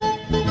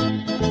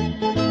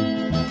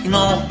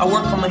know, I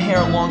worked on my hair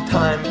a long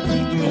time,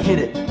 and he hit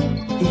it.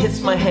 He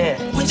hits my hair.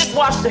 We just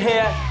wash the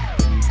hair.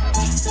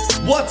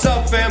 What's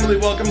up, family?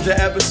 Welcome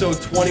to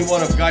episode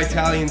 21 of Guy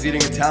Italians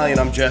Eating Italian.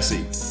 I'm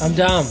Jesse. I'm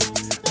Dom.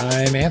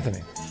 I'm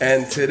Anthony.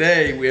 And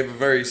today, we have a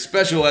very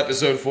special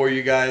episode for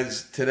you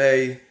guys.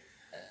 Today,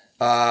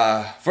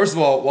 first of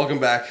all, welcome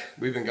back.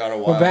 We've been gone a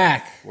while.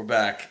 We're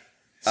back.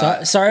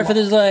 Sorry for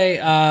the delay.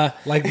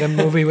 Like the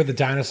movie with the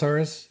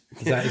dinosaurs?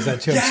 Is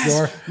that too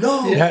obscure?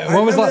 No, Yeah, I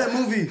remember that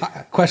movie.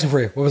 Question for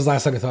you. What was the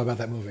last time you thought about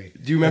that movie?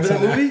 Do you remember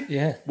that movie?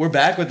 Yeah. We're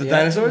back with the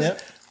dinosaurs?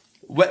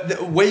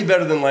 Yep. Way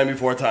better than Land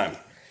Before Time.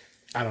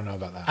 I don't know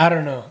about that. I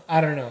don't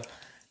know.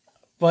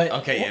 But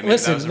Okay, yeah, maybe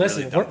listen, that was a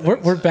really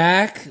dumb we're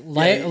back.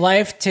 Yeah.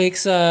 Life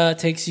takes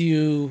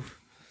you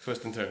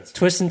Twists and turns.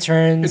 twists and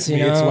turns. It's you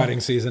me. know, It's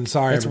wedding season.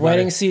 Sorry, It's everybody.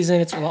 wedding season.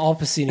 It's all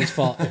Pacini's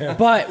fault.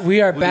 But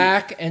we are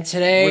back, and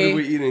today What are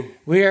we eating?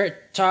 we are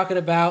talking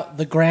about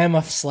the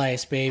grandma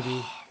slice,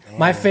 baby.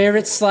 My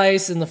favorite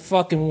slice in the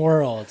fucking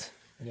world.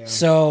 Yeah.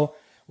 So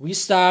we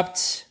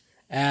stopped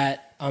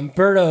at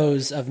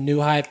Umberto's of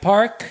New Hyde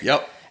Park.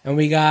 Yep. And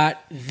we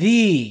got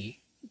the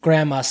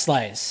grandma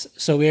slice.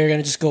 So we're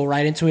gonna just go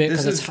right into it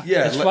because it's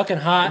fucking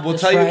hot. We'll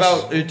it's tell you fresh.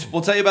 about it.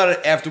 We'll tell you about it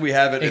after we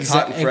have it. It's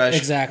hot and fresh.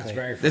 Exactly.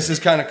 Very This is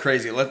kind of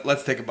crazy.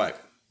 Let's take a bite.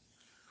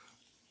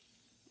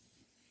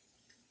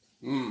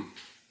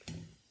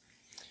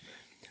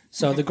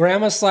 So the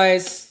grandma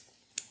slice,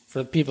 for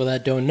the people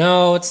that don't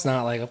know, it's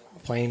not like a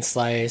plain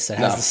slice. It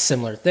has No. the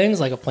similar things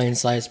like a plain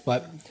slice,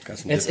 but Got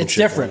some it's shit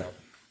different. going on.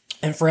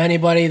 And for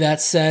anybody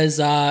that says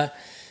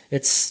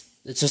it's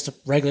just a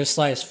regular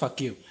slice,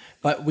 fuck you.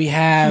 But we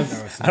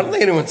have I don't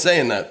think anyone's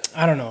saying that.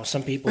 I don't know.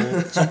 Some people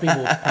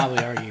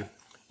probably argue,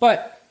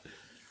 but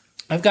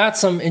I've got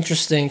some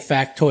interesting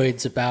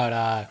factoids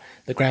about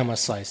the grandma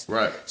slice.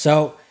 Right.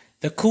 So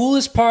the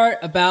coolest part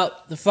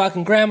about the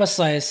fucking grandma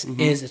slice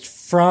is it's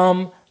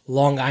from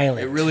Long Island.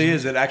 It really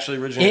is. It actually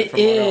originated It from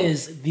Long Island.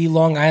 is the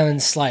Long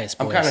Island slice.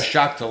 I'm boys, kind of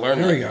shocked to learn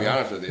that, we to be go.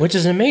 honest with you. which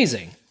is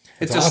amazing.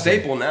 It's a awesome.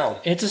 staple now.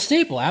 It's a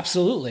staple,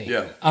 absolutely.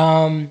 Yeah.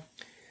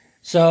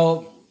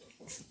 So,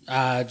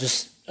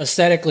 just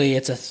aesthetically,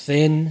 it's a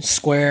thin,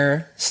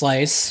 square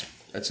slice.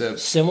 That's it.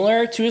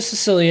 Similar to a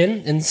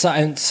Sicilian in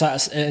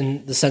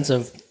the sense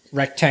of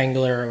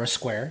rectangular or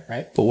square,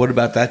 right? But what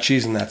about that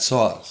cheese and that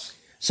sauce?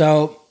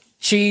 So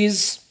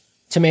cheese,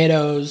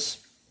 tomatoes,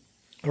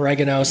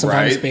 oregano,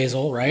 sometimes Right.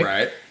 basil, right?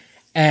 Right.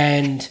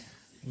 And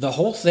the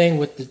whole thing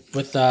with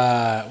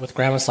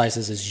grandma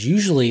slices is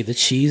usually the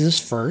cheese is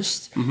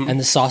 1st and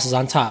the sauce is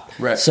on top.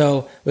 Right.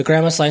 So with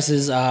grandma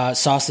slices,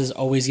 sauce is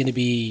always going to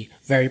be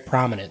very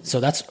prominent.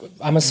 So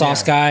I'm a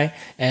sauce guy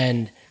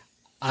and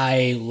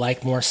I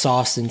like more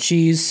sauce than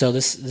cheese. So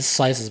this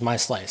slice is my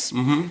slice.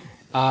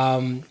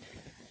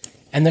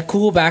 And the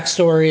cool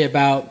backstory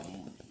about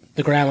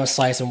the grandma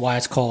slice and why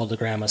it's called the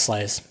grandma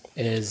slice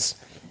is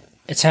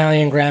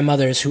Italian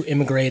grandmothers who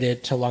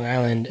immigrated to Long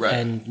Island Right.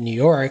 and New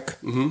York.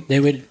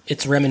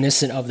 It's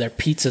reminiscent of their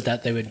pizza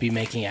that they would be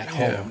making at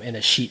home in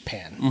a sheet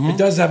pan. It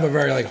does have a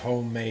very like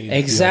homemade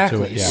Exactly.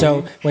 feel to it. Yeah.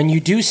 So when you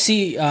do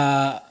see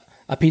a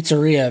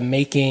pizzeria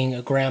making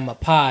a grandma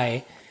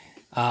pie,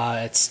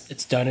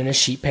 it's done in a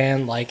sheet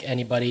pan like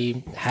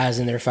anybody has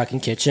in their fucking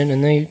kitchen,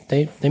 and they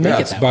make it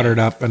it's that way. buttered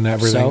up and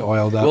everything So-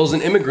 oiled up. Well, it was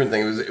an immigrant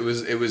thing. It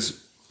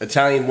was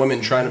Italian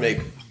women trying to make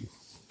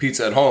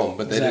pizza at home,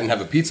 but they didn't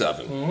have a pizza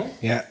oven.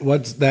 Yeah,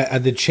 what's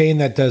that? The chain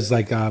that does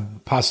like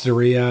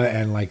Pastaria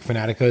and like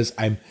Fanatica's.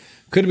 I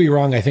could be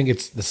wrong. I think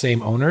it's the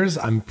same owners.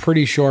 I'm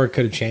pretty sure it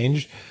could have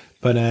changed,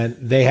 but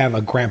they have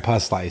a grandpa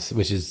slice,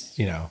 which is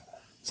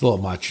it's a little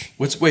much.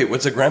 What's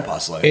a grandpa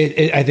slice?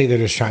 I think they're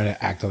just trying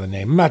to act on the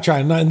name.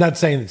 I'm not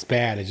saying it's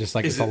bad. It's just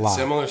like Is it's a it lot.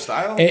 similar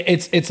style?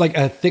 It's like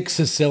a thick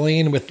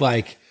Sicilian with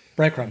like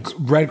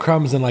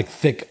breadcrumbs and like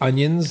thick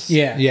onions.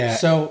 Yeah.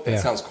 So It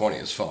sounds corny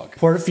as fuck.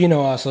 Portofino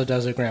also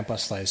does a grandpa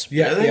slice.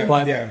 Really?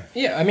 But,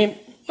 yeah. I mean,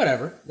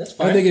 whatever. That's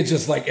fine. I think it's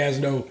just like has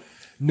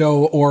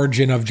no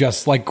origin of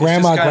just like It's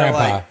grandma, just kinda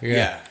grandpa. like-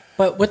 yeah.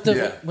 but with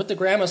the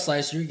grandma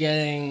slice, you're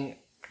getting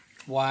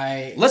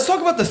why. Let's talk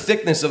about the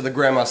thickness of the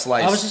grandma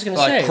slice. I was just gonna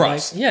say,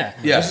 crust. I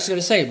was just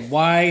gonna say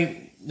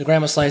why the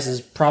grandma slice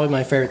is probably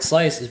my favorite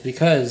slice is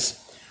because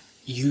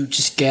you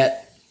just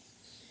get.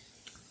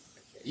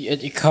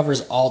 It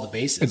covers all the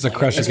bases. It's a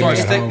crush as you far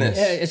can as make at home.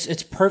 thickness. Yeah,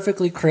 it's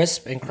perfectly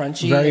crisp and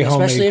crunchy. Very and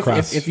especially homemade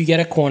crust. if you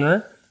get a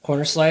corner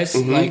slice,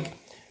 like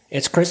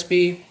it's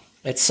crispy,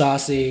 it's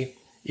saucy.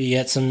 You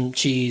get some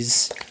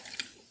cheese.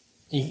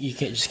 You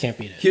just can't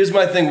beat it. Here's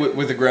my thing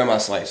with the grandma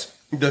slice.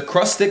 The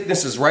crust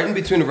thickness is right in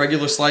between a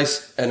regular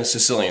slice and a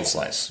Sicilian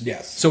slice.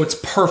 Yes. So it's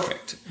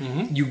perfect.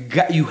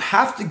 You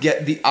have to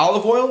get the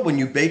olive oil when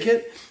you bake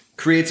it.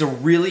 Creates a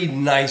really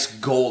nice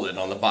golden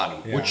on the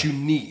bottom, which you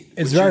need.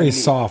 It's which you very need.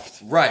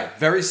 soft. Right,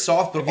 very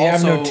soft, but If you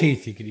also have no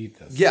teeth, you could eat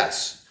this.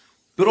 Yes,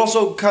 but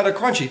also kind of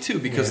crunchy too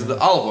because of the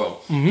olive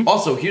oil.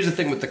 Also, here's the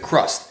thing with the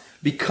crust: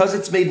 because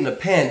it's made in a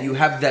pan, you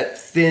have that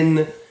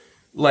thin,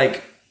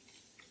 like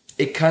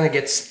it kind of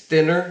gets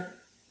thinner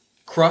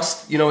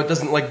crust. It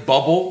doesn't like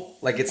bubble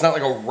Like it's not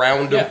like a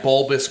rounder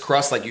bulbous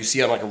crust like you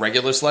see on like a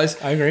regular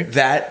slice. I agree.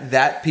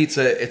 That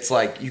pizza, it's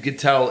like you could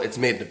tell it's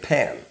made in a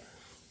pan.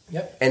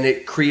 Yep. And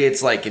it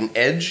creates like an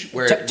edge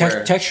where,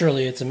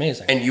 texturally it's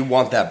amazing. And you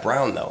want that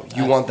brown though.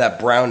 You want that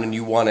brown, and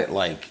you want it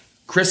like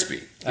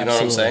crispy. You know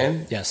what I'm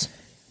saying? Yes.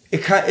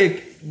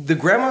 The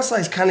grandma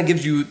slice kind of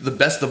gives you the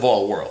best of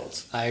all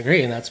worlds. I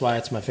agree, and that's why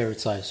it's my favorite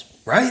slice.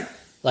 Right?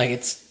 Like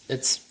it's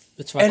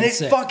fucking and it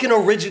sick. fucking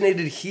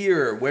originated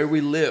here where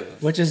we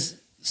live, which is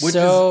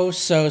so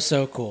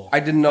cool. I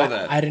didn't know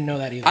that. I didn't know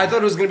that either. I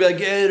thought it was gonna be like,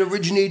 yeah, it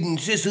originated in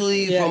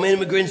Sicily from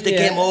immigrants that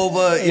came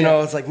over. You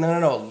know, it's like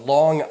no,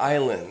 Long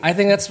Island. I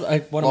think that's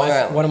like one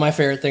of my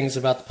favorite things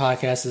about the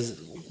podcast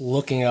is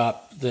looking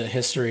up the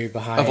history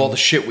behind of all the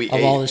shit we ate.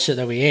 Of all the shit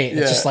that we ate.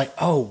 It's just like,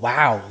 oh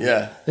wow,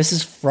 this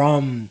is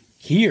from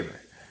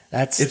here.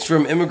 It's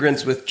from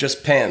immigrants with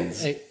just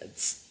pans.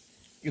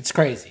 It's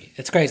crazy.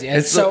 It's crazy.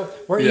 And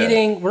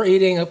we're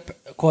eating a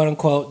quote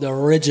unquote the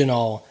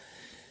original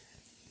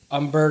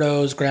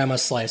Umberto's grandma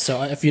slice.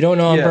 So if you don't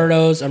know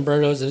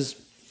Umberto's is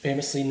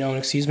famously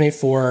known,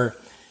 for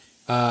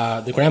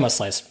the grandma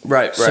slice.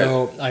 Right.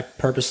 So I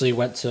purposely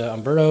went to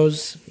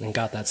Umberto's and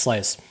got that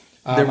slice.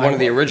 They're one of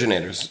the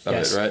originators of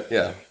it, right?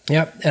 Yeah.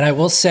 Yep. And I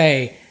will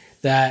say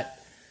that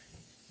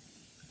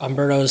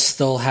Umberto's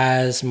still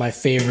has my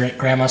favorite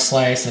grandma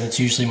slice, and it's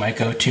usually my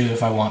go-to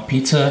if I want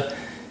pizza.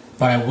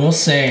 But I will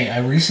say I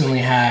recently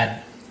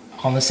had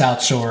on the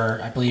South Shore,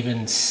 I believe in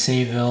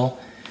Sayville,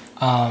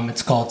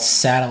 it's called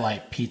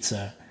Satellite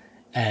Pizza,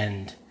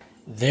 and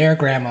their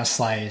grandma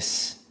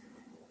slice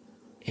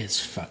is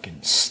fucking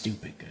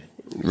stupid good.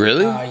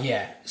 Really?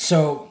 Yeah.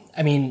 So,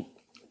 I mean,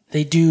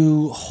 they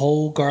do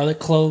whole garlic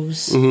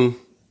cloves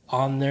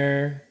on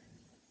their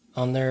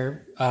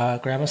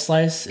grandma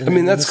slice. I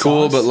mean, that's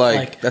cool, but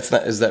like that's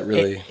not. Is that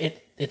really?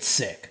 It's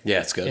sick. Yeah,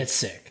 it's good. It's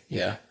sick.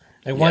 Yeah.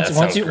 Like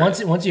once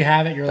you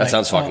have it, you're like, that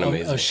sounds fucking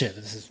amazing. Oh shit,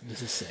 this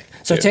is sick.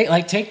 So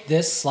take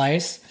this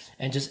slice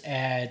and just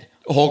add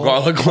whole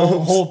garlic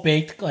cloves, whole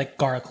baked like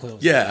garlic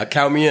cloves. Yeah,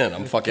 count me in.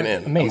 I'm fucking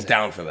in. Amazing. I'm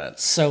down for that.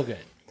 So good,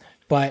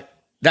 but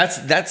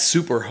that's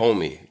super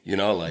homey. You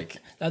know, like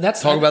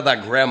talk about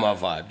that grandma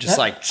vibe. Just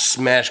like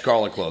smash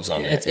garlic cloves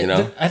on it. You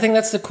know, I think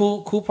that's the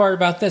cool part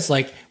about this.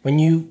 Like when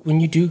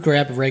you do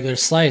grab a regular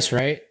slice,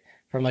 right,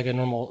 from like a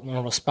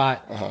normal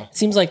spot, it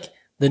seems like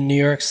the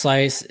New York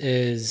slice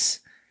is.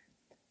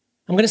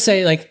 I'm going to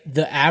say like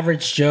the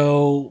average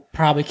Joe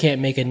probably can't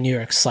make a New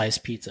York slice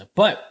pizza,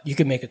 but you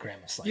can make a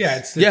grandma slice.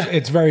 Yeah,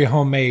 it's very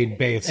homemade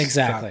based.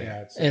 Exactly.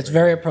 Yeah, it's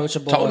very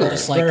approachable. Totally.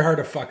 It's very hard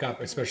to fuck up,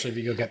 especially if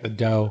you go get the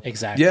dough.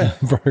 Exactly. Yeah.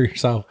 For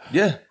yourself.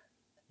 Yeah.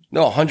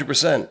 No,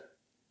 100%.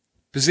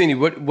 Pizzini,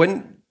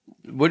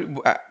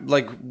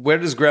 where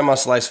does grandma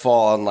slice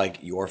fall on like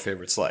your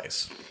favorite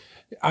slice?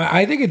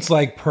 I think it's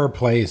like per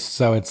place.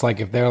 So it's like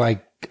if they're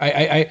like,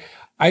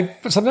 I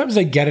sometimes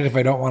I get it if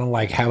I don't want to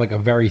like have like a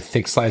very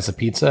thick slice of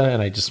pizza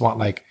and I just want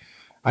like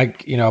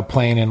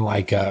plain in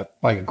like a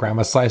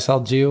grandma slice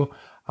I'll do.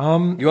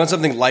 You want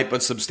something light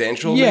but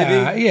substantial?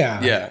 Yeah, maybe?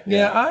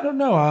 Yeah. I don't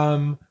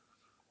know.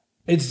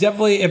 It's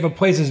definitely if a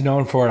place is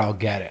known for it, I'll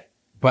get it.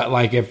 But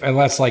like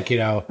unless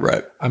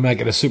right. I'm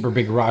like in a super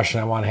big rush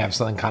and I want to have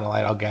something kind of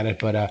light, I'll get it.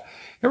 But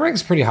it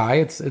ranks pretty high.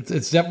 It's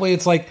definitely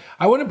like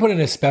I wouldn't put it in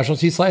a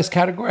specialty slice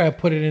category. I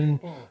put it in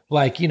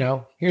like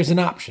here's an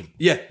option.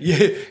 Yeah.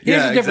 Here's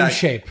a different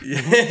shape.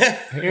 Yeah.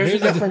 Here's a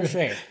different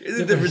shape. Here's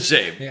a different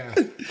shape. Yeah,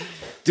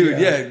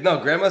 dude. No,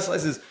 grandma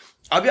slices.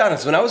 I'll be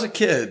honest. When I was a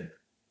kid,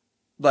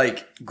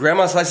 like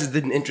grandma slices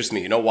didn't interest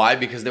me. You know why?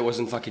 Because there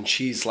wasn't fucking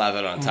cheese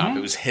slathered on top.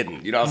 It was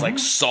hidden. You know, I was like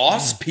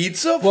sauce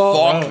pizza.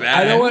 Fuck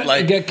that. I know what.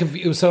 Like, I get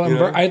confused.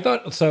 So I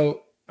thought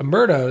so.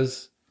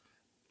 Umberto's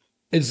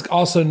is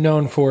also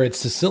known for its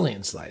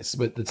Sicilian slice,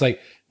 but it's like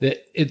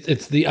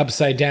it's the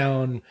upside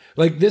down.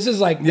 Like this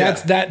is like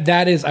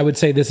that is I would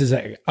say this is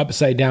a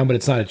upside down, but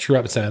it's not a true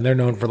upside down. They're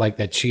known for like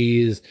that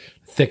cheese,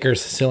 thicker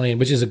Sicilian,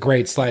 which is a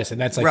great slice, and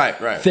that's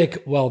like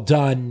thick, well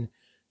done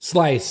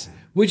slice,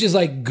 which is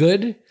like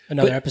good.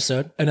 Another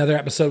episode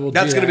will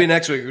That's going to be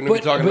next week. We're going to be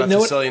talking about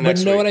Sicilian next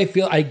week. But know what I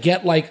feel? I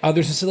get like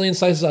other Sicilian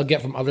slices I'll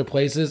get from other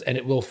places, and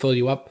it will fill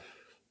you up.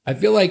 I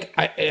feel like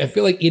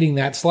eating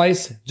that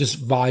slice, just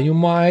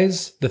volume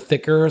wise, the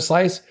thicker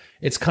slice,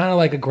 it's kind of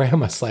like a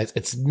grandma slice.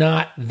 It's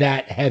not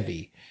that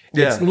heavy.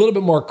 Yeah. It's a little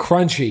bit more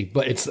crunchy,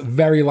 but it's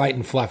very light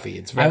and fluffy.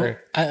 It's very.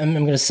 I'm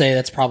going to say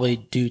that's probably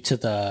due to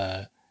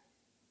the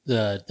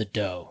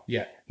dough.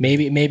 Yeah.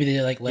 Maybe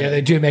they like let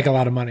they do make a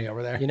lot of money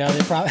over there. You know,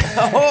 they probably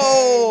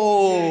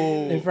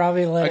they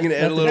probably let. I'm gonna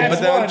add a little bit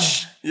down.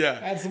 Yeah,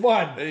 that's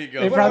one. There you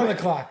go. They probably on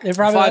the clock. They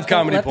probably 5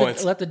 comedy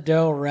points. Let the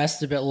dough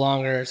rest a bit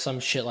longer, or some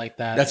shit like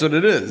that. That's what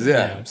it is.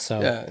 Yeah.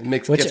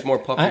 It gets more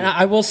puffy.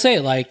 I will say,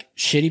 like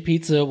shitty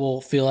pizza will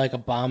feel like a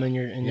bomb in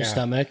your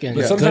stomach,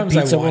 and sometimes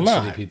good pizza I want will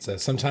not. Shitty pizza.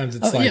 Sometimes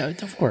it's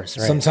like of course.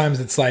 Right. Sometimes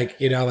it's like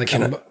like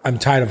I'm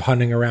tired of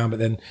hunting around, but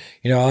then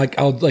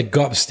I'll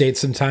go upstate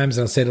sometimes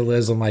and I'll say to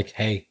Liz, I'm like,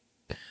 hey.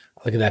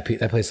 Look at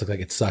that place. Looks like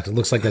it sucks. It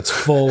looks like that's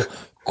full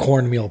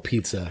cornmeal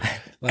pizza.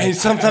 Like, and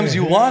sometimes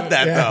you want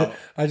that though.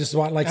 I just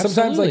want Absolutely.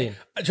 sometimes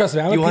Trust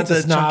me, I'm You a want pizza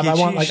the snob. Chuck E. I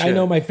want Cheese like I shit.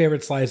 know my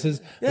favorite slices.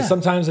 But Yeah.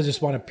 sometimes I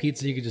just want a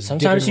pizza. You could just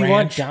Sometimes dip you in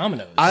want ranch.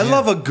 Domino's. I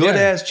love a good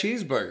Yeah. ass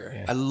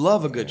cheeseburger. I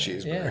love a good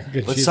cheeseburger.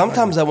 Good But cheeseburger.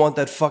 sometimes I want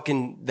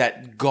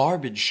that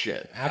garbage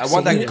shit. I want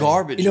Absolutely. that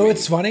garbage. You know meat,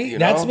 what's funny? you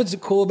That's know? what's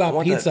cool I about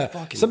want that pizza.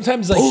 fucking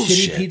Sometimes like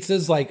bullshit. shitty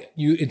pizzas, like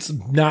it's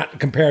not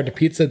compared to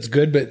pizza. It's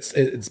good, but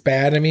it's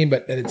bad. I mean,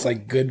 but it's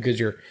like good because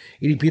you're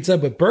eating pizza.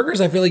 But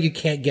burgers, I feel like you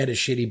can't get a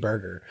shitty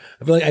burger.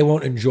 I feel like I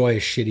won't enjoy a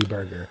shitty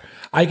burger.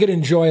 I could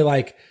enjoy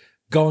like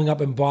going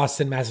up in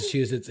Boston,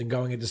 Massachusetts, and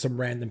going into some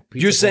random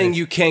pizza. You're saying place.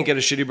 you can't get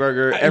a shitty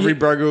burger. Every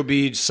burger would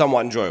be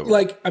somewhat enjoyable.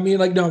 like I mean,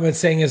 like no, what I'm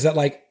saying is that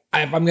like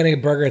if I'm getting a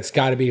burger, it's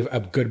got to be a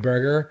good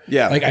burger.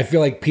 Yeah. Like I feel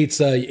like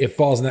pizza, it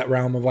falls in that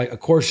realm of like, of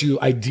course, you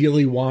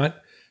ideally want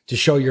to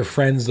show your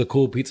friends the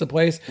cool pizza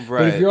place. But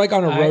Right. if you're like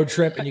on a road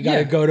trip and you got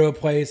to go to a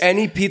place,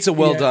 Any pizza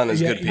well Yeah, done is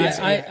yeah, good yeah.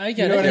 pizza. I get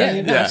You know it. what I Yeah,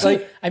 mean? no, Yeah.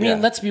 absolutely. I mean,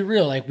 Yeah. let's be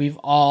real. Like we've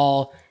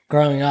all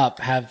growing up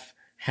have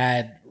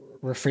had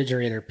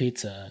refrigerator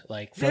pizza,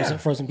 like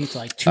frozen pizza,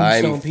 like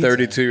Tombstone I'm pizza.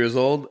 32 years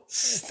old.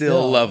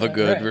 Still love a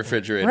good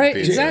refrigerated Right,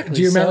 pizza. exactly.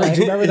 do you remember? So, do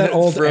you remember that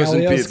old Frozen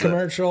Alios pizza.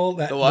 commercial?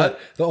 That, The what?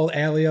 The old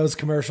Alios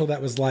commercial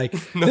that was like,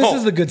 "This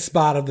is the good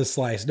spot of the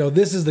slice." No,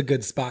 this is the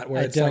good spot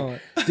where I it's don't.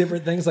 like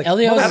different things. Like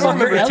Elio's- I don't motherfucker,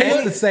 remember it tastes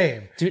tasting- the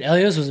same. Dude,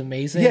 Elio's was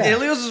amazing. Yeah.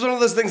 Ilios is one of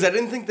those things I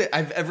didn't think that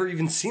I've ever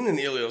even seen an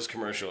Ilios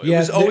commercial. It Yeah,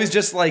 was they're- always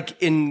just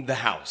like in the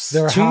house.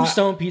 They're hot.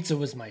 Tombstone pizza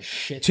was my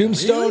shit.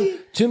 Tombstone,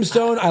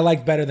 Tombstone, I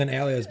like better than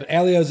Alios, but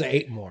Alios I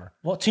ate more.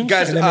 Well, Tombstone.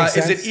 Guys, that make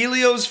is it sense?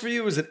 Ilios for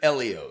you? Or is it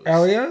Elios?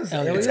 Alios?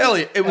 It's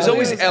Elios. It was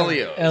always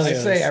Elios. I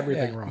say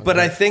everything wrong. But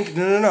I think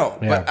no.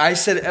 Yeah. But I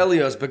said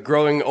Elios. But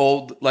growing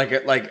old, like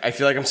I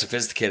feel like I'm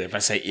sophisticated if I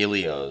say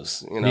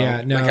Ilios. You know,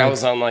 Yeah, no, like I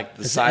was on like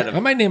the side of. I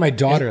might name my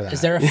daughter that.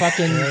 Is there a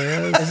fucking?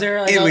 Is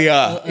there like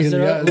Ilya. is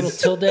there a Ilya. little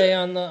tilde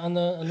on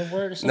the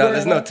word? Or something? No,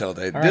 there's no tilde.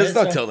 There's right, no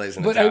so- tildes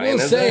in but Italian.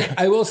 is there?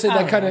 I will say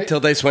that kind of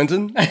Tilde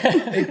Swinton.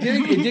 it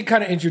did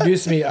kind of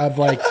introduce me of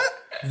like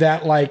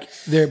that like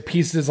their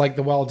pieces like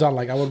the well done.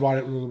 Like I would want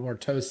it a little more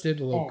toasted,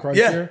 a little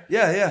crunchier.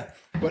 Yeah.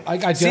 But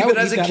like I See, I but would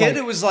as eat a that, kid, like-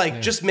 it was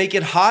like just make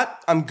it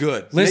hot. I'm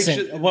good. Listen,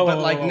 Make sure- whoa, but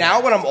whoa, like whoa,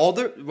 now when I'm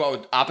older,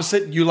 well,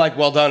 opposite. You like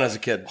well done as a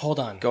kid. Hold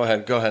on. Go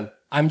ahead.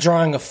 I'm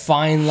drawing a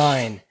fine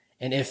line,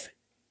 and if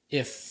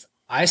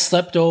I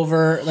slept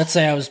over, let's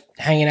say I was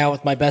hanging out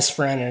with my best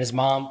friend and his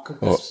mom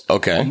cooked us,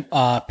 Okay.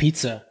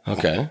 pizza,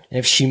 Okay. and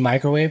if she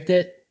microwaved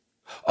it,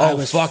 I Oh,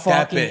 was fuck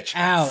that fucking bitch.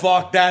 out.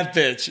 Fuck that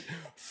bitch.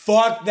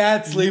 Fuck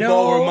that sleepover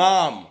No.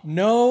 mom.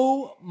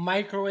 No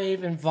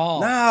microwave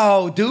involved.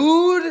 No,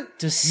 dude.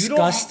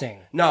 Disgusting.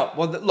 No,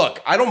 well,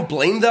 look, I don't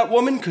blame that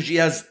woman because she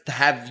has to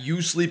have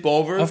you sleep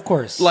over. Of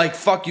course. Like,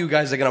 fuck you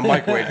guys are going to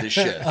microwave this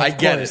shit. I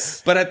get course.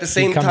 it. But at the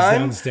same comes time,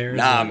 downstairs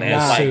nah, and-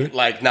 man. Nah.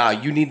 Like, nah,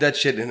 you need that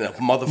shit in a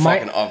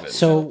motherfucking oven.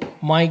 So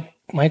my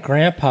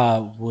grandpa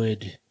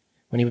would,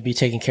 when he would be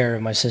taking care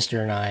of my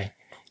sister and I,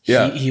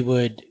 Yeah. he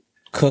would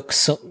cook.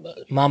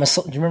 Mama,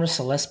 do you remember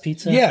Celeste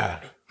Pizza?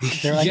 yeah.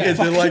 They're like, Yeah,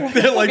 they're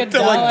fucking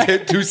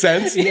like 2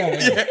 cents.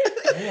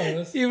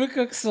 He would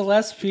cook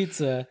Celeste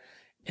Pizza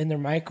in their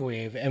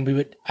microwave, and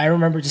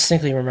I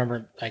distinctly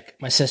remember like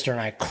my sister and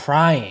I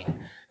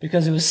crying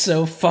because it was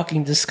so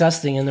fucking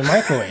disgusting in the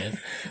microwave.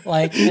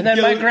 Like, and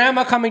then my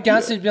grandma coming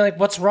downstairs being like,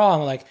 "What's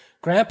wrong?" Like,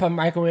 Grandpa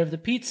microwaved the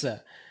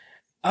pizza.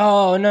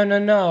 Oh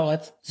no,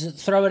 let's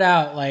just throw it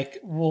out. Like,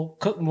 we'll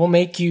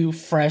make you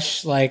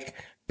fresh like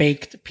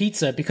baked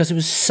pizza because it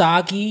was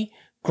soggy,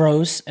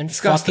 gross, and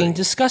Disgusting. fucking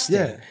disgusting.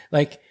 Yeah.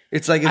 Like.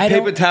 It's like if I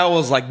paper don't-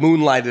 towels like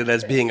moonlighted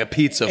as being a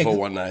pizza for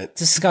one night.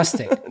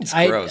 Disgusting.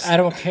 gross. I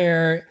don't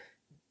care.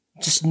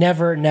 Just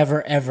never,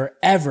 ever,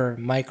 ever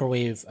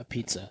microwave a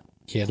pizza.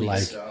 Kid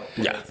like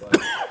Yeah.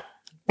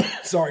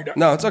 sorry. Doc.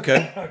 No, it's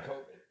okay.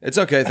 It's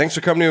okay. Thanks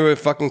for coming here with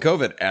fucking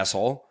COVID,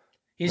 asshole.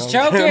 He's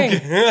choking.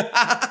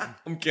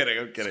 I'm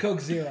kidding. Coke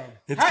Zero.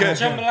 It's good.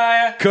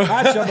 Jambalaya.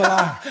 Hot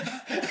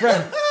jambalaya.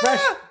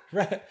 Fresh.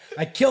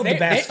 I killed the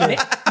bastard.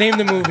 Name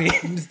the movie.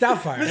 It's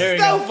Doubtfire.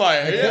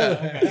 Doubtfire,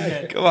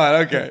 yeah. Come on,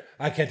 okay.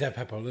 I can't have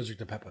pepper. Allergic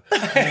to pepper.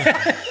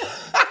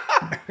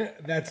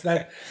 That's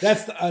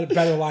a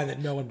better line that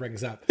no one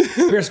brings up.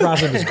 Pierce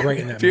Brosnan was great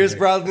in that Pierce movie.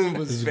 Brosnan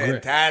was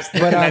fantastic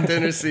But, in that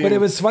dinner scene. but it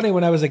was funny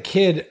when I was a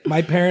kid.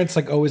 My parents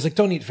like always like,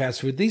 don't eat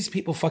fast food. These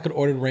people fucking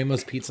ordered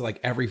Ramos Pizza like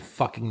every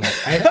fucking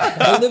night.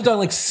 I lived on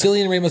like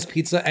Cillian Ramos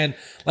Pizza, and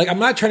like I'm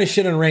not trying to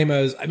shit on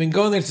Ramos. I've been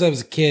going there since I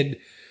was a kid,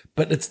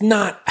 but it's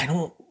not. I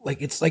don't like.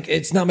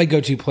 It's not my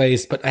go-to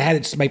place. But I had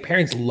it. My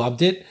parents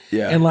loved it.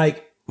 Yeah. And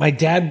like my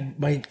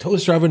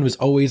toaster oven was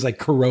always like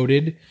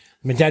corroded.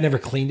 My dad never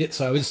cleaned it,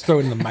 so I would just throw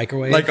it in the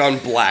microwave. like on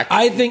black.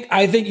 I think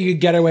you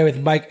could get away with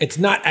It's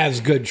not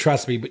as good,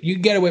 trust me, but you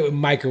can get away with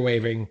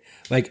microwaving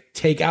like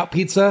takeout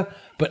pizza,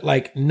 but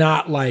like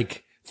not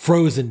like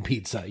frozen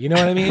pizza. You know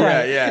what I mean?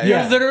 Yeah.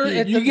 You're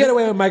literally You get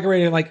away with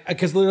microwaving like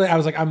because literally I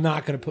was like, I'm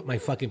not gonna put my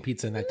fucking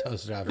pizza in that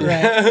toaster oven.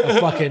 Right. A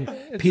fucking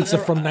pizza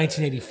from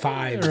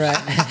 1985,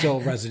 Right.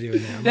 still residue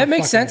in there. I'm That not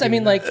makes fucking sense. I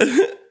doing mean, that.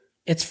 like,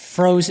 it's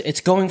frozen.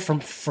 It's going from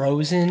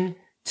frozen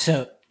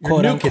to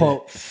quote nuking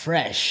unquote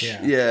fresh.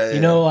 Yeah. You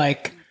know,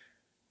 like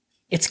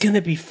it's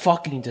gonna be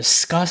fucking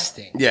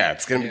disgusting. Yeah,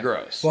 it's gonna be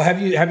gross. Well,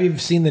 have you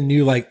seen the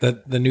new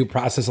the new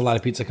process? A lot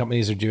of pizza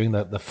companies are doing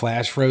the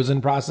flash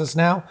frozen process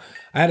now.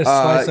 I had a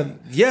slice of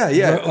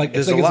Like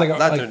it's there's like a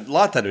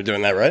lot that are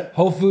doing that, right?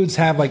 Whole Foods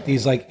have like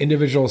these like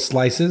individual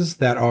slices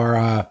that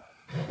are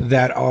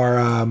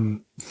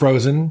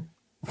frozen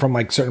from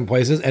like certain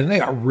places, and they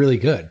are really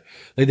good.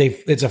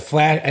 It's a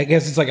flash. I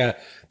guess it's like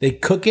they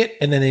cook it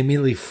and then they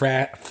immediately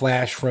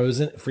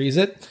freeze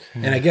it,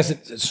 and I guess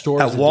it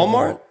stores At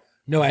Walmart.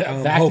 No, at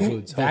Whole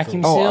Foods.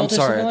 Vacuum Oh, I'm sealed or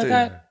sorry, something I like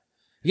didn't- that.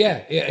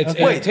 Yeah,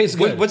 it tastes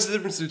good. What's the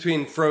difference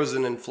between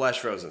frozen and flash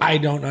frozen? I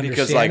don't understand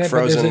because like it, but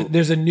frozen.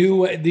 There's a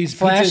new these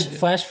pizzas-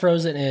 Flash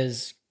frozen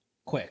is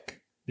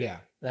quick. Yeah.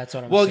 That's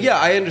what I'm Well, saying. yeah,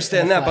 I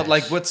understand that, but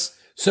Flash. like, what's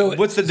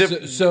What's the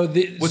difference? What's so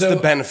the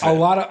benefit? A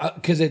lot of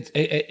because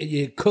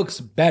it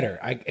cooks better.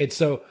 It's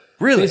so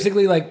Really?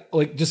 basically like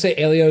just say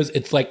Elio's.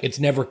 It's like it's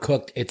never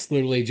cooked. It's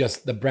literally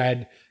just the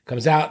bread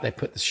comes out. They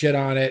put the shit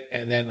on it,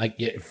 and then like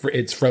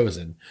it's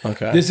frozen.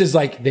 Okay. This is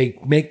like they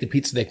make the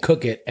pizza, they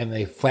cook it, and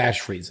they flash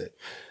freeze it.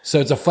 So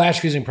it's a flash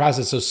freezing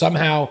process. So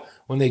somehow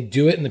when they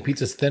do it and the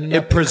pizza's thin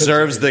enough, It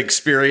preserves the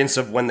experience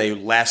of when they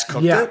last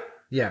cooked it.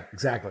 Yeah,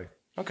 exactly.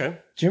 Okay.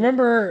 Do you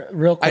remember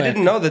real quick? I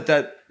didn't know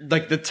that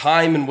like the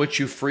time in which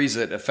you freeze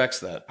it affects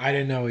that. I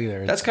didn't know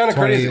either. That's kinda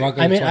crazy.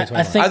 I mean,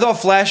 I think I thought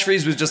flash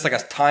freeze was just like a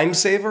time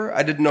saver.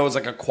 I didn't know it was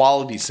like a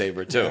quality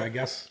saver too. I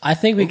guess. I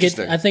think we could.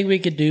 Interesting. I think we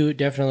could do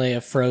definitely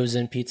a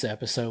frozen pizza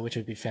episode, which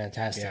would be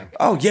fantastic. Yeah.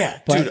 Oh yeah,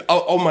 But- dude.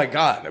 Oh my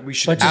god, we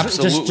should But just,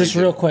 absolutely just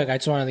do- real quick, I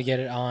just wanted to get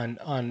it on.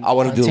 I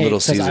wanna on do tape Little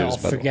 'cause Caesars, I'll by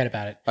the way. forget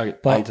about it. Okay,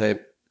 But on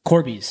tape.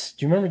 Corby's.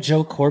 Do you remember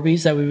Joe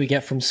Corby's that we would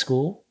get from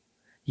school?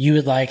 You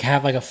would like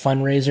have like a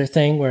fundraiser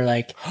thing where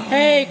like,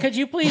 hey, could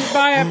you please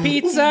buy a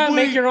pizza?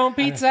 Make your own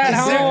pizza at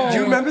home. Do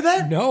you remember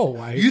that?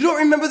 No, You don't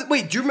remember that?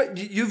 Wait, do you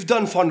remember, you've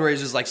done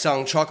fundraisers like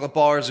selling chocolate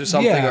bars or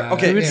something? Yeah. Or,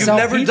 okay, We would you've sell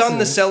never done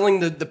the pizzas. selling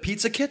the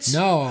pizza kits?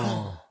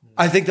 No.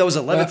 I think that was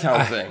a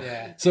Levittown thing.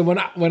 So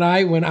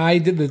when I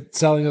did the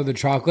selling of the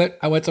chocolate,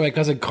 I went to my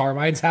cousin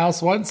Carmine's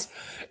house once,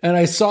 and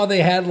I saw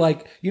they had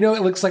like it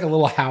looks like a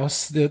little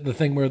house, the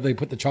thing where they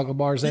put the chocolate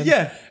bars in.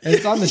 Yeah. and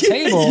it's on the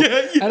table.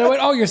 yeah. And I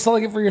went, "Oh, you're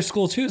selling it for your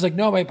school too?" It's like,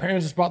 "No, my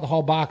parents just bought the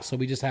whole box, so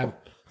we just have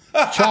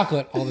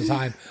chocolate all the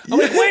time." I'm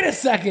like, "Wait a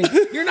second,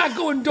 you're not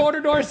going door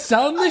to door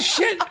selling this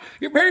shit?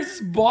 Your parents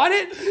just bought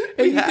it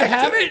and you can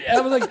have it?" And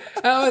I was like,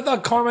 I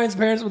thought Carmine's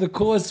parents were the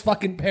coolest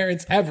fucking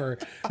parents ever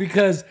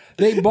because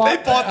they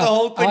bought the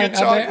whole thing of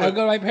chocolate. I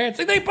go to my parents,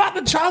 like, they bought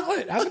the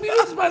chocolate. How come you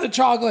didn't buy the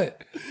chocolate?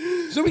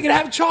 So we can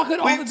have chocolate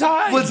all the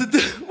time. Was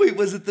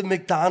it the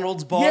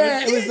McDonald's bars?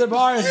 Yeah, it was the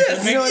bars.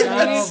 You know what I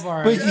McDonald's mean?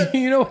 bars. But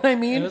you know what I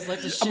mean? It was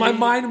like the My shitty-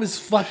 mind was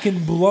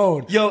fucking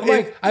blown. Yo, I'm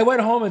like, I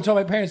went home and told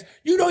my parents,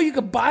 you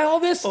could buy all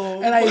this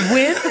and I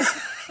win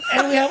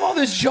and we have all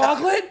this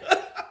chocolate?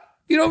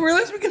 You don't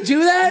realize we can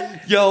do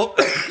that? Yo,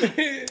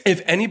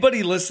 if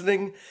anybody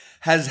listening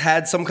has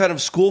had some kind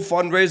of school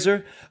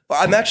fundraiser,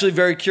 I'm actually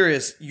very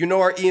curious. You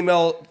know our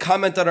email,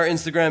 comment on our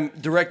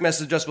Instagram, direct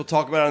message us. We'll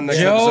talk about it on the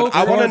next Joe episode.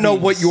 I want to know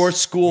Corby's. what your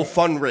school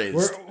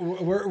fundraised.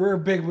 We're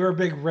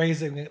big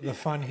raising the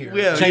fun here.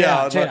 Yeah, Check it yeah.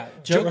 out, check it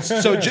out.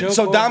 Joe-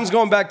 So Dom's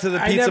going back to the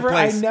pizza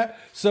place.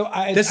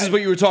 This is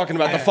what you were talking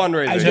about, the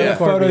fundraiser. I did yeah. a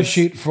photo Corby's.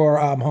 shoot for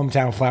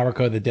Hometown Flower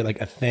Co. that did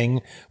like a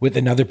thing with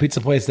another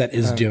pizza place that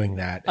is doing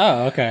that.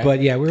 Oh, okay.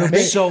 But yeah, we're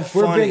big. so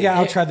We're funny. big.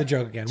 I'll try the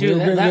joke again. Dude,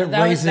 we're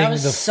that raising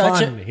was the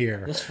such fun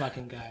here. This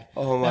fucking guy.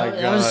 Oh my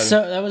That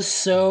was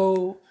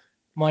so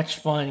much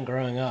fun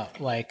growing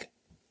up. Like,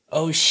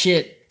 oh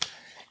shit,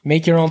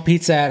 make your own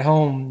pizza at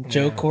home,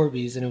 Joe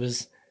Corby's, and it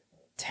was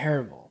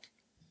terrible,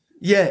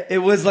 Yeah, it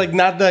was like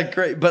not that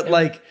great, but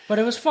but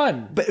it was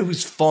fun. but it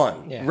was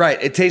fun. Yeah.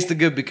 Right. It tasted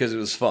good because it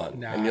was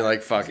fun. And you're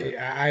like, fuck it.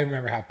 I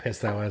remember how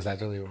pissed I was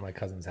after leaving my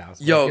cousin's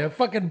house. Yo. Like, you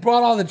fucking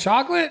brought all the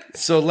chocolate.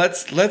 So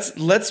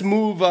let's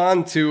move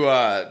on to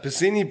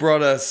Piscini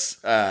brought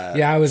us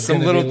I was some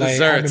gonna little be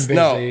late. I've desserts. been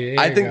No, busy. Here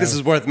I you think this go.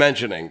 is worth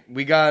mentioning.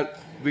 We got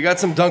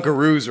some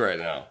Dunkaroos right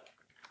now.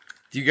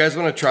 Do you guys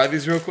want to try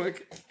these real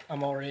quick?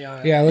 I'm already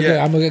on. Yeah, look,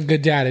 Yeah. I'm a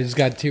good dad. I just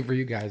got 2 for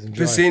you guys.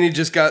 Enjoy.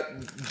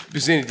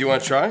 Piscini, do you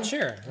want to try?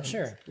 Sure.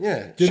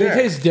 Yeah. Do sure. they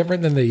taste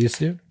different than they used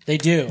to? They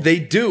do. They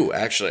do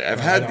actually. I've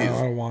had I these.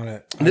 don't want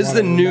it. I This is want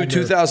the to new remember.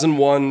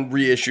 2001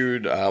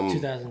 reissued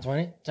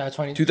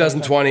 2020.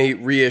 2020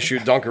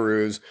 reissued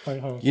Dunkaroos.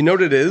 You know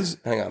what it is?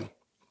 Hang on.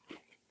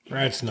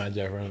 It's not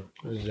different.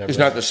 It's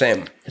not the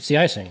same. It's the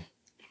icing.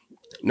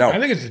 No. I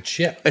think it's a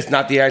chip. It's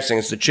not the icing,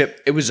 it's the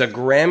chip. It was a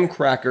graham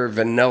cracker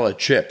vanilla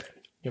chip.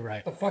 You're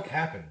right. What the fuck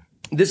happened?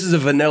 This is a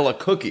vanilla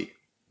cookie.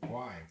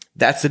 Why?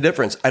 That's the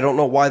difference. I don't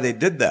know why they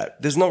did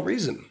that. There's no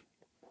reason.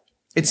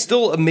 It's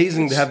still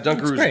amazing to have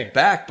Dunkaroos great.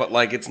 back, but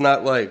like it's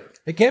not like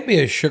It can't be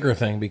a sugar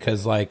thing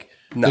because like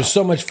there's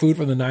so much food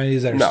from the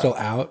 90s that are No. still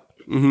out.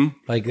 Mm-hmm.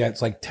 Like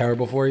that's like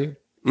terrible for you.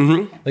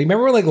 Mm-hmm. Like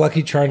remember when like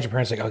Lucky Charms, your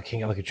parents were like, oh, I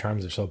can't get Lucky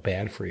Charms, they're so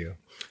bad for you.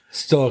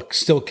 Still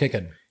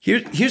kicking.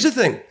 here's the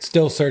thing.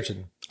 Still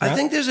searching.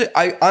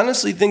 I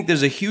honestly think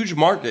there's a huge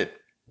market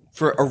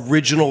for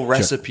original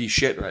recipe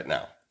shit right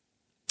now.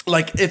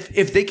 Like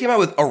if they came out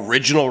with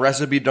original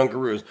recipe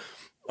Dunkaroos,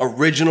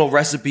 original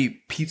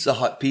recipe Pizza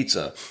Hut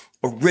pizza,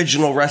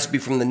 original recipe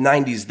from the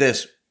 90s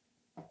this,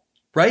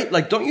 right?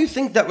 Like, don't you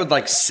think that would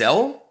like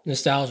sell?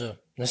 Nostalgia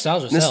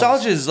sells.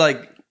 Nostalgia is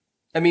like,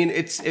 I mean,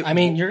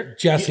 you're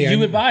Jesse, you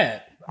would buy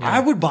it. I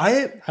would buy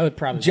it. I would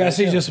probably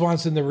Jesse buy it too. just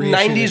wants them to reissue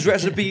 90s the-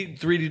 recipe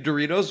 3D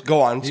Doritos.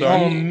 Go on. Oh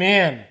Sorry.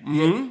 man.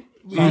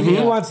 He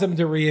wants them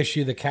to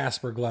reissue the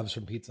Casper gloves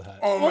from Pizza Hut.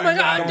 Oh my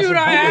god, dude,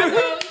 I have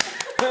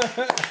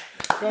those.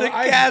 The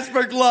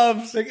Casper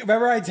gloves.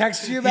 Remember I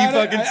texted you about He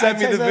it? fucking sent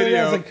me the texted you, I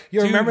video. was like,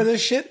 you remember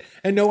this shit?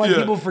 And no one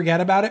people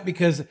forget about it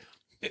because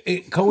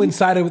it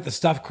coincided with the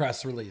stuffed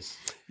crust release.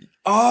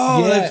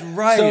 Oh, that's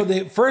right. So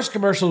the first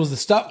commercial was the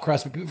stuffed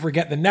crust, but people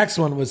forget the next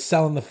one was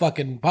selling the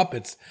fucking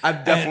puppets.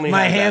 I've definitely And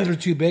my had hands that. were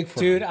too big for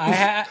Dude, it. I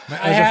had I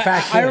was a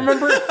fat kid. I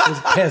remember I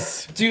was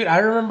pissed. Dude, I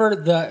remember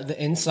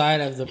the inside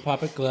of the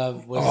puppet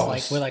glove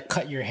was would like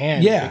cut your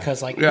hand Yeah.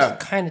 because like it Yeah.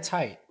 was kind of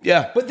tight.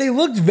 Yeah. But they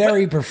looked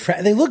very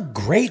they looked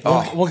great.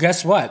 though. Well,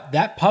 guess what?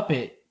 That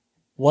puppet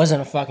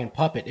wasn't a fucking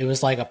puppet. It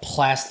was like a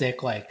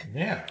plastic like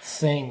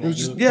thing that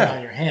you would put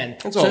on your hand.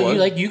 That's all So it you was.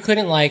 like you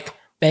couldn't like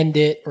bend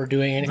it or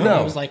do anything. No.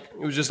 It was like It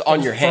was just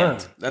on your firm.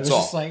 hand. That's it was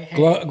all. Just like, hey,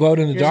 Glowed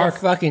in the here's a dark.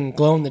 fucking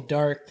glow in the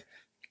dark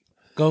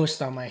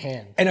ghost on my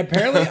hand. And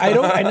apparently, I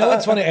know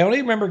it's funny. I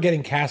only remember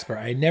getting Casper.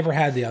 I never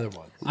had the other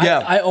one. Yeah.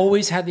 I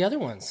always had the other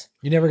ones.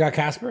 You never got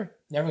Casper?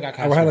 Never got I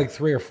Casper. had like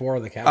 3 or 4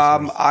 of the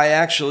Caspers. I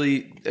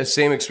actually, the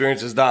same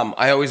experience as Dom.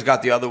 I always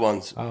got the other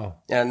ones. Oh.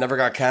 Yeah, I never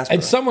got Casper.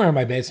 It's somewhere in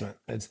my basement.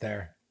 It's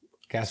there.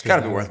 Casper's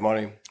gotta be down worth there.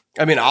 money.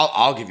 I mean,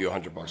 I'll give you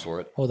 $100 for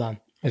it. Hold on.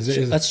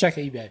 Is Let's check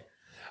eBay.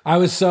 I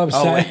was so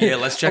upset. Oh, wait, yeah,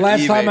 let's check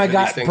Last eBay time I for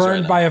got these things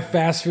burned right by a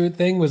fast food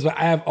thing was I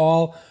have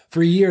all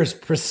for years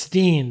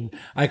pristine.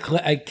 I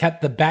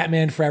kept the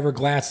Batman Forever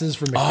glasses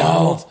from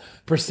McDonald's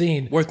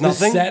pristine. Worth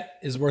This nothing? set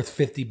is worth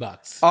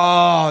 $50.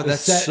 Oh, that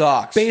Set-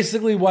 sucks.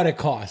 Basically, what it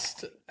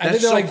cost. I think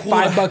That's they're so like cool.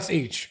 $5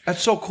 each.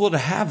 That's so cool to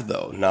have,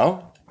 though.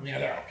 No, Yeah,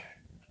 they're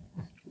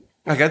okay.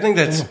 like I think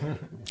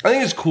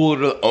it's cooler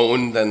to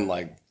own than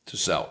like to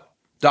sell.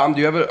 Dom, do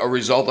you have a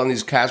result on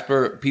these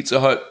Casper Pizza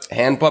Hut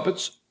hand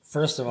puppets?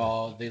 First of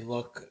all, they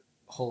look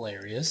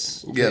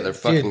hilarious. Yeah, they're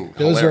fucking. Dude,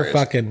 those hilarious. are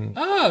fucking.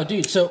 Oh,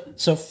 dude. So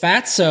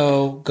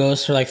Fatso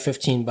goes for like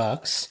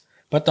 $15,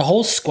 but the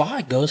whole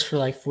squad goes for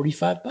like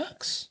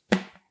 $45.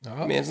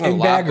 I mean, it's not In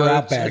bag or lot,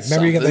 out but bag. it's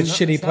Remember, you get that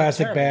something. shitty It's not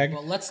plastic terrible. bag.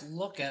 Well, let's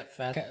look at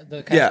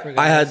the Yeah, Casper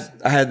guys.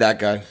 I had that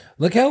guy.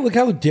 Look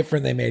how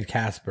different they made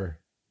Casper.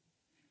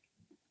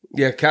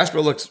 Yeah,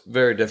 Casper looks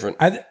very different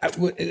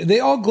They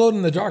all glowed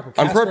in the dark but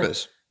on Casper-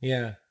 purpose.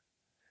 Yeah,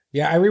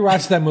 I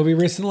rewatched that movie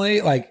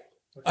recently. Like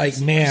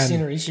man,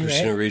 Christina Ricci,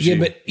 Christina right? Ricci. yeah.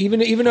 But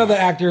even though the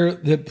actor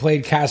that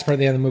played Casper at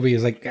the end of the movie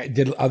is like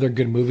did other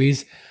good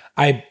movies,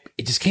 it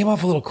just came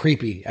off a little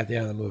creepy at the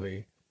end of the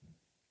movie.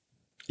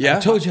 yeah, I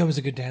told you I was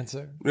a good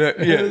dancer. yeah.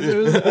 It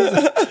was a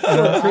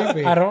little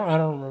creepy. I don't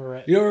remember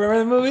it. You don't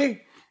remember the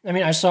movie? I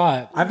mean, I saw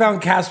it. I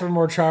found Casper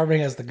more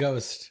charming as the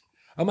ghost.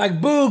 I'm like,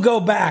 boo, go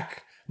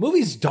back.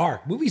 Movie's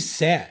dark. Movie's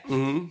sad.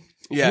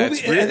 Yeah,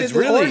 Movie- it's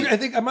really. I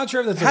think I'm not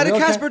sure if that's How a did real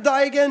Casper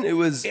die again? It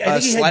was I a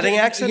think he had- sledding He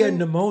had accident.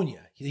 pneumonia.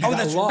 He got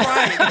that's lost.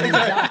 right. And he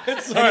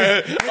died.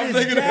 Sorry,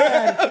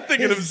 I'm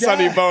thinking of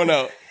Sonny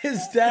Bono. His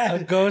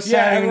dad. Ghost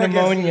Yeah, having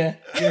everyone pneumonia.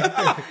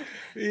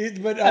 gets-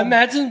 But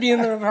Imagine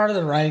being the part of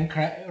the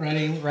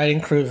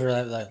writing crew for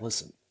that. Like,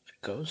 listen,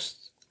 a ghost.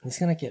 He's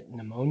gonna get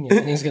pneumonia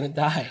and he's gonna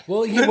die.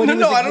 well, he, No, when he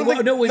was I don't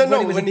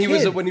think. when he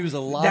was a kid.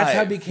 alive. That's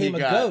how he became a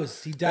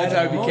ghost. He died. That's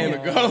how of he became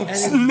a pneumonia.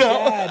 ghost. And his No.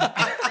 dad,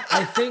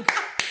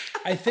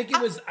 I think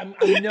it was. I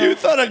know. You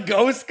thought a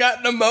ghost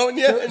got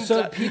pneumonia?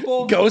 So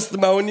people. ghost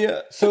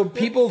pneumonia. So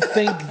people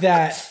think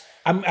that.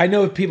 I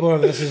know people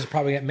on this is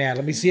probably get mad.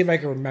 Let me see if I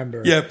can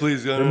remember. Yeah,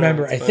 please.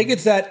 Remember, I think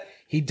it's that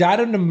he died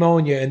of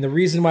pneumonia, and the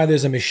reason why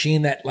there's a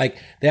machine that like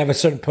they have a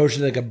certain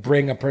potion that could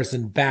bring a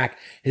person back.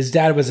 His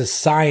dad was a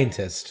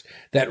scientist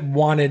that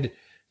wanted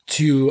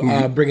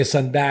to bring his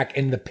son back,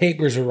 and the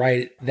papers are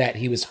right that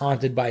he was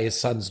haunted by his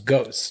son's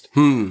ghost.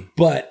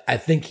 But I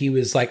think he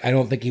was like, I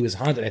don't think he was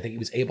haunted. I think he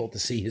was able to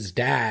see his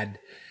dad.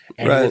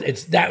 And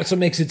Right. that's what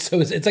makes it so.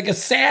 It's like a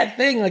sad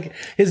thing. Like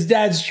his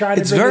dad's trying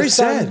to It's bring very his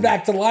son sad.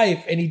 back to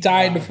life, and he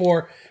died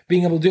before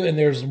being able to do it. And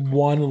there's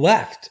one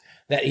left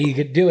that he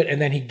could do it,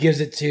 and then he gives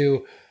it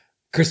to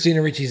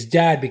Christina Ricci's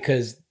dad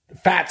because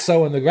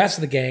Fatso and the rest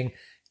of the gang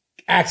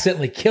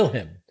accidentally kill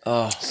him.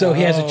 So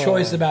he has a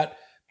choice about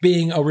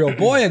being a real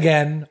boy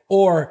again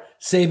or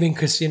saving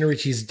Christina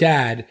Ricci's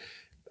dad.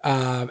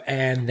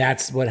 And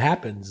that's what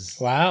happens.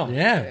 Wow.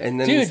 Yeah. And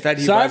then Dude, instead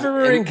he Sorry was- for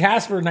ruining and-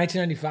 Casper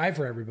 1995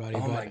 for everybody.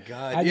 Oh but my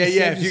God. I Yeah, just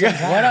yeah, saved if you some got-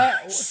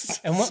 time.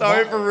 And what,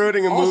 Sorry for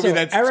ruining a movie Also,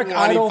 that's Eric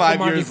Idle 25 from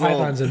Monty years old.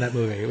 Python's in that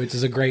movie, which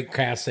is a great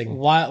casting.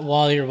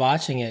 while you're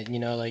watching it, you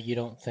know, like you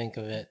don't think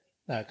of it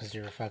because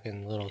you're a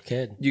fucking little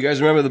kid. You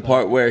guys remember the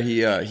part where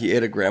he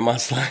ate a grandma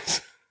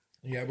slice?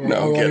 Yeah,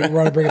 No, I'm kidding.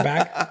 we're to bring it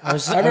back. I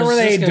remember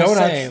they ate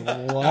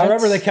donuts. What? I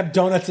remember they kept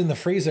donuts in the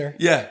freezer.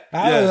 Yeah.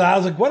 I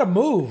was like, what a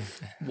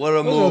move. What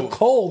a Those are move.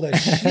 cold as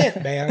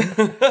shit, man.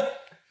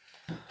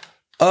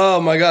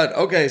 Oh my God.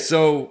 Okay,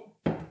 so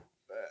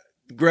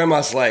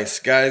Grandma Slice,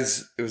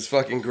 guys. It was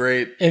fucking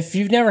great. If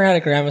you've never had a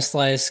grandma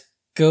slice,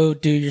 go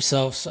do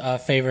yourselves a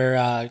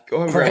favor.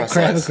 Go have grandma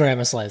slice. A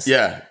grandma slice.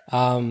 Yeah.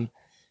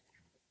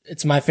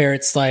 It's my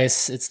favorite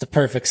slice. It's the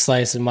perfect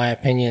slice, in my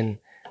opinion.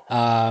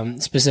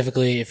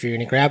 Specifically, if you're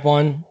going to grab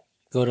one,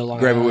 go to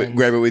Long Island.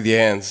 Grab it with your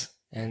hands.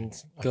 And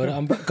go to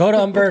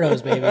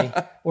Umberto's, baby.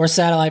 Or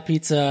Satellite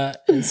Pizza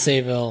in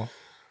Sayville.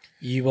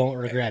 You won't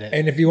regret it.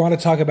 And if you want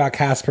to talk about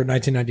Casper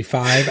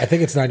 1995, I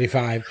think it's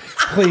 95,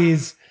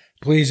 please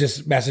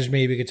just message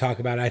me. We could talk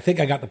about it. I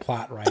think I got the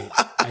plot right.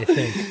 I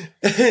think.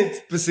 It's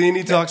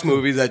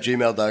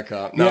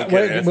PaciniTalksMovies@gmail.com. No, Yeah, I'm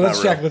kidding. let's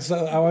It's check.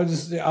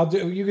 not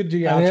real. You could do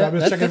your outro. I'm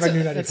just checking if I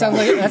knew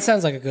 95. That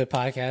sounds like a good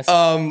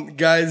podcast.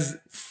 Guys,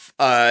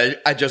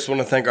 I just want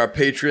to thank our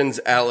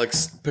patrons,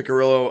 Alex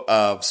Picarillo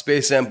of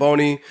Space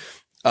Zamboni,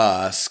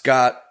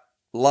 Scott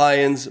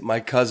Lyons, my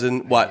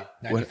cousin. What?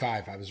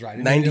 95. I was right.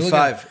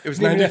 95. It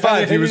was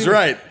 95. He was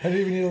right. I didn't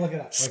even need to look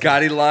it up.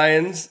 Scotty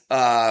Lyons,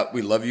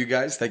 we love you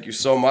guys. Thank you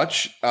so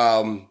much.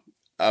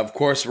 Of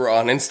course, we're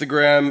on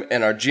Instagram,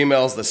 and our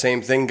Gmail's the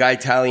same thing, Guy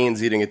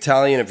Italians Eating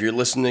Italian. If you're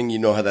listening, you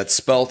know how that's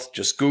spelt.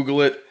 Just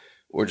Google it,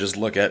 or just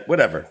look at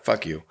whatever.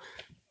 Fuck you.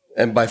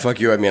 And by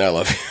fuck you, I mean I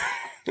love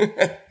you.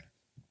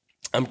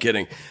 I'm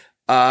kidding.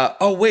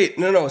 Oh, wait.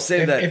 No.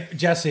 Save that. If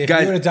Jesse, if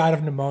Guys, you would have died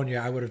of pneumonia,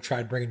 I would have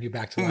tried bringing you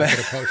back to life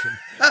with a potion.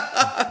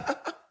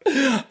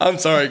 I'm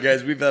sorry,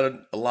 guys. We've had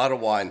a lot of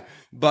wine.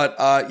 But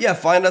yeah,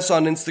 find us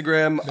on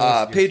Instagram,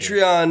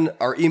 Patreon,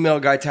 our email,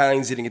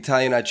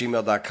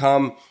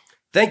 guyitalianseatingitalian@gmail.com.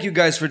 Thank you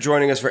guys for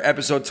joining us for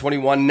episode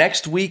 21.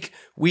 Next week,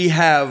 we're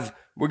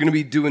going to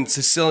be doing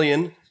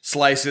Sicilian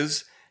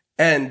slices,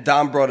 and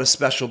Dom brought a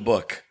special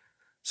book.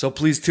 So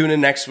please tune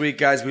in next week,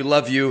 guys. We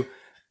love you.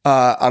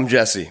 I'm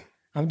Jesse.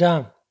 I'm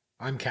Dom.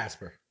 I'm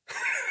Casper.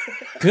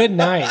 Good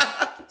night.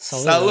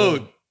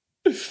 Salud.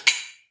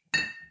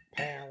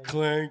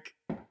 Clink.